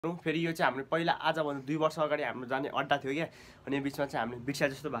फेरि यो चाहिँ हामीले पहिला आजभन्दा 2 वर्ष अगाडि हाम्रो जाने अड्डा थियो क्या। अनि यो बिचमा चाहिँ हामीले बिर्स्या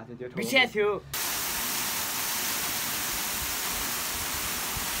जस्तो भएको थियो। त्यो बिर्स्या थियो।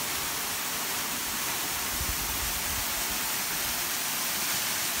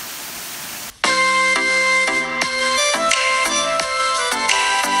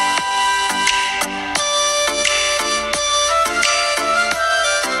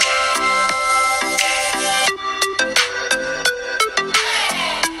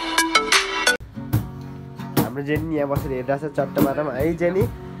 हाम्रो जेनी यहाँ बसेर हेरिरहेको छ चट्टमाटामा। है जेनी,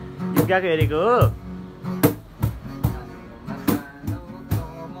 यो कहाँको हेरेको हो?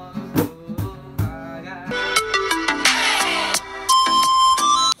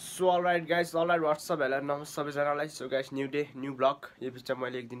 So all right guys, all right WhatsApp hello नमस्ते सबैजनालाई। So guys new day new blog. यो बिचमा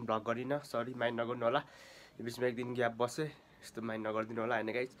मैले एक दिन ब्लग गरिनँ, सरी माइन्ड नगर्नु होला। यो बिचमा एक दिन ग्याप बसेँ, यस्तो माइन्ड नगरिदिनु होला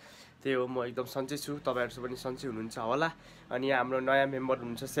होइन गाइस। त्यही हो, म एकदम सन्चै छु, तपाईँहरू पनि सन्चै हुनुहुन्छ होला। अनि यहाँ हाम्रो नयाँ मेम्बर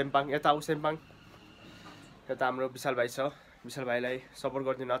हुनुहुन्छ सेम्पाङ, यता आऊ सेम्पाङ। यता हाम्रो विशाल भाइ छ, विशाल भाइलाई सपोर्ट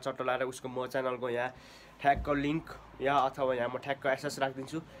गरिदिनु होला। चट्टो लाएर उसको म च्यानलको यहाँ ठ्याक्क लिङ्क या अथवा यहाँ म ठ्याक्क एक्सेस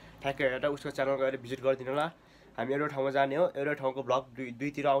राखिदिन्छु, ठ्याक्क हेरेर उसको च्यानल गएर भिजिट गरिदिनु होला। हामी एउटा ठाउँमा जाने हो, एउटा ठाउँको ब्लग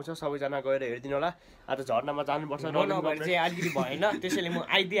दुईतिर आउँछ, सबैजना गएर हेरिदिनु होला। आज झर्नामा जानुपर्छ, अलिकति भएन त्यसैले म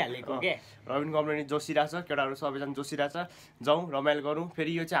आइदिइहालेको के। रबिन कम्पनी जोसिरहेछ, केटाहरू सबैजना जोसिरहेछ, जाउँ रमाइलो गरौँ।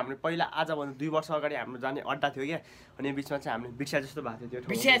 फेरि यो चाहिँ हामीले पहिला आजभन्दा 2 वर्ष अगाडि हाम्रो जाने अड्डा थियो क्या। अनि यो बिचमा चाहिँ हामीले बिर्स्या जस्तो भएको थियो।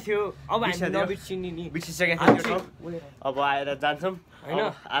 त्यो बिर्स्या थियो, अब हामी नबिर्सिने नि, बिर्सिसकेको थियो त्यो ठाउँ। अब आएर जान्छौँ होइन,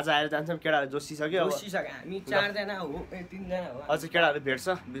 आज आएर जान्छौँ। केटाहरू जोसिसक्यो, हामी 4 जना हो, 3 जना हो। अझ केटाहरू भेट्छ,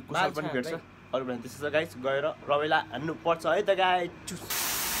 कुशल पनि भेट्छ, अरू भने त्यस्तो छ गाइस। गएर रमाइला हान्नु पर्छ है त guys.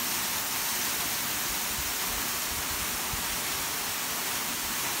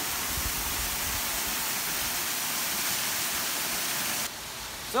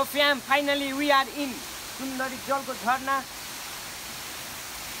 So fam, finally we are in सुन्दरी जलको झरना।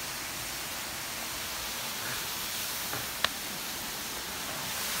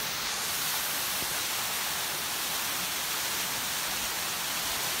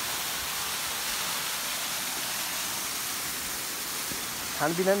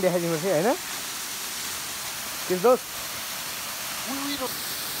 खानपिना पनि देखाइदिनुपर्छ होइन के दोस्त?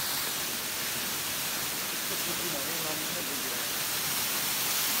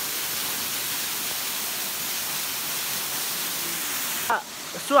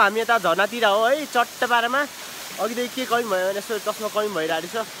 सो हामी यता झर्नातिर हो है, चट्टपारामा। अघिदेखि के कमी भयो भने यसो चस्मा कमी भइरहेको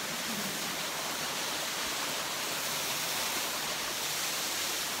रहेछ।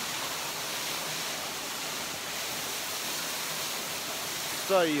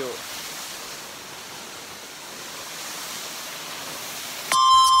 सरी हो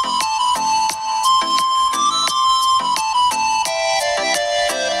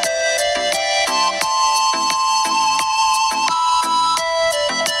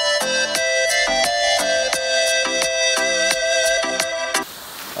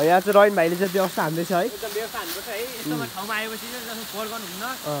यहाँ चाहिँ रहिन भाइले चाहिँ व्यवस्था हान्दैछ है। एकदम व्यवस्था हान्नुपर्छ है। यस्तोमा ठाउँमा आएपछि चाहिँ जस्तो फोहोर गर्नु हुन्न।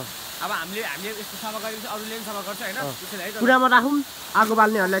 अब हामीले यस्तो सफा गरेपछि अरूले पनि सफा गर्छ होइन, त्यसैले है पुरामा राखौँ, आगो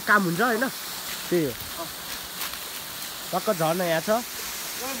बाल्नेहरूलाई काम हुन्छ होइन। त्यही हो, टक्क झर्ना यहाँ छ।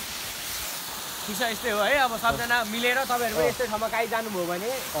 ठिक छ, यस्तै हो है। अब सबजना मिलेर तपाईँहरू पनि यस्तै ठाउँमा काहीँ जानुभयो भने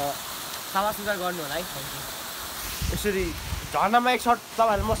सफासुग्घर गर्नु होला है। यसरी झर्नामा एक सर्ट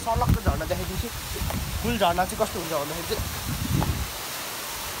तपाईँहरू म सलक्क झर्ना देखाइदिन्छु। फुल झर्ना चाहिँ कस्तो हुन्छ भन्दाखेरि चाहिँ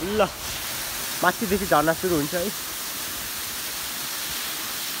ल माथिदेखि झर्ना सुरु हुन्छ है।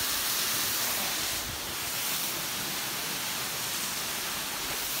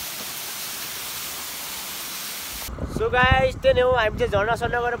 सो गाइस त्यही नै हो, हामी चाहिँ झर्ना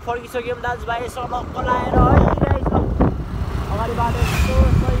सर्ना गरेर फर्किसक्यौँ दाजुभाइ सलक्क लाएर है। अगाडि बाटो यस्तो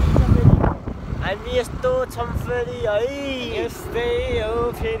सही छ, फेरि हामी यस्तो छौँ फेरि है। यस्तै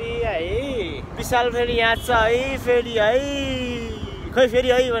हो फेरि है। विशाल फेरि यहाँ छ है, फेरि है खै फेरि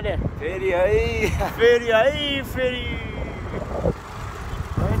है भने फेरि है, फेरि है, फेरि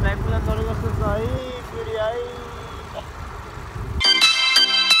भाइ पूजा चल्नु कस्तो छ है, फेरि है।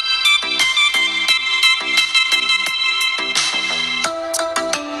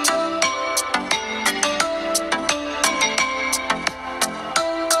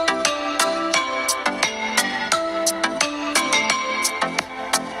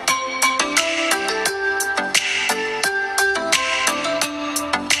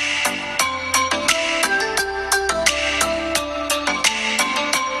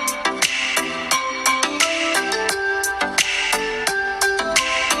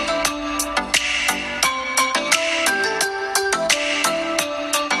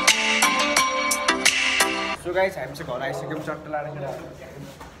 सो गाइस हामी चाहिँ घर आइसक्यौँ चट्ट लाएर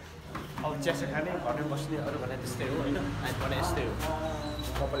अब चिया खाने घरमै बस्ने अरू भने त्यस्तै हो होइन। आज भने यस्तै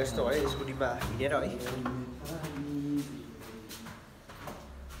हो। कपाल यस्तो है स्कुटीमा हिँडेर है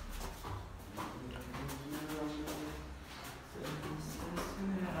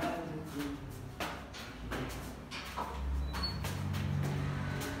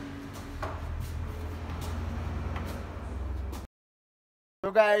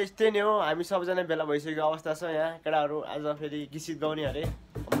गाइस त्यही नै हो हामी सबजना भेला भइसकेको अवस्था छ यहाँ केटाहरू आज फेरि गीत गाउने अरे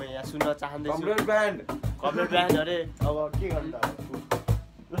म यहाँ सुन्न चाहन्दैछु कम्प्लिट ब्यान्ड अरे अब के गर्नु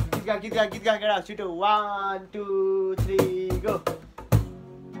त गीत गा केटाहरू छिटो 1 2 3 गो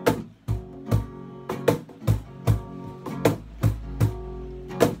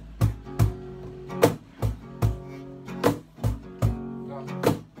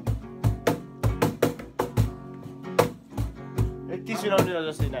सुनाउने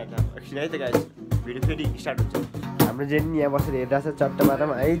जस्तै नाइट एकछिन है त गाइस भिडियो फेरि स्टार्ट हुन्छ हाम्रो जेनी यहाँ बसेर हेरिरहेको छ चट्ट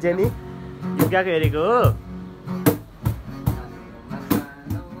माटामा है जेनी गीत गाएको हेरेको हो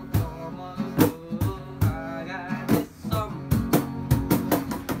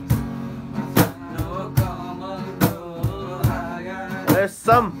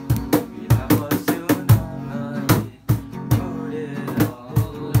रेशम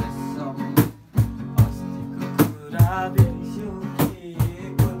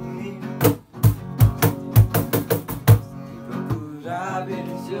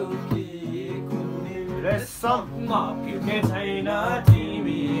के छैन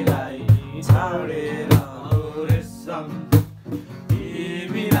तिमीलाई छाडेर रेशम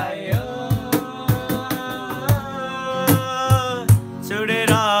तिमीलाई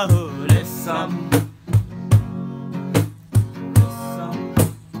छोडेर हो रेशम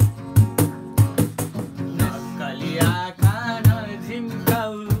नक्कली आँखा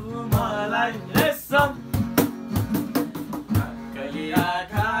नझिम्काऊ मलाई रेशम नक्कली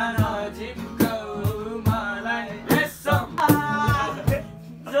आँखा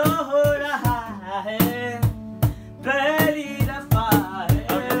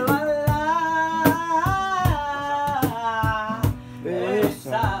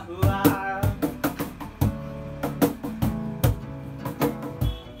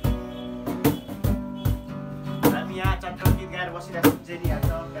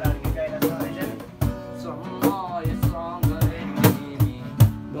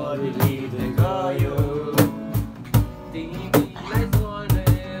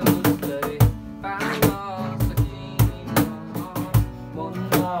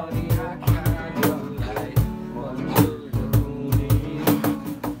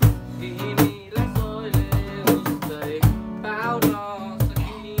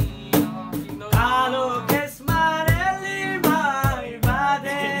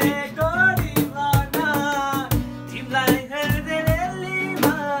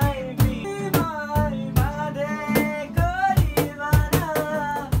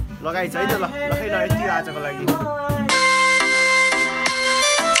लगाइ चाहिँ ल ल यति आजको लागि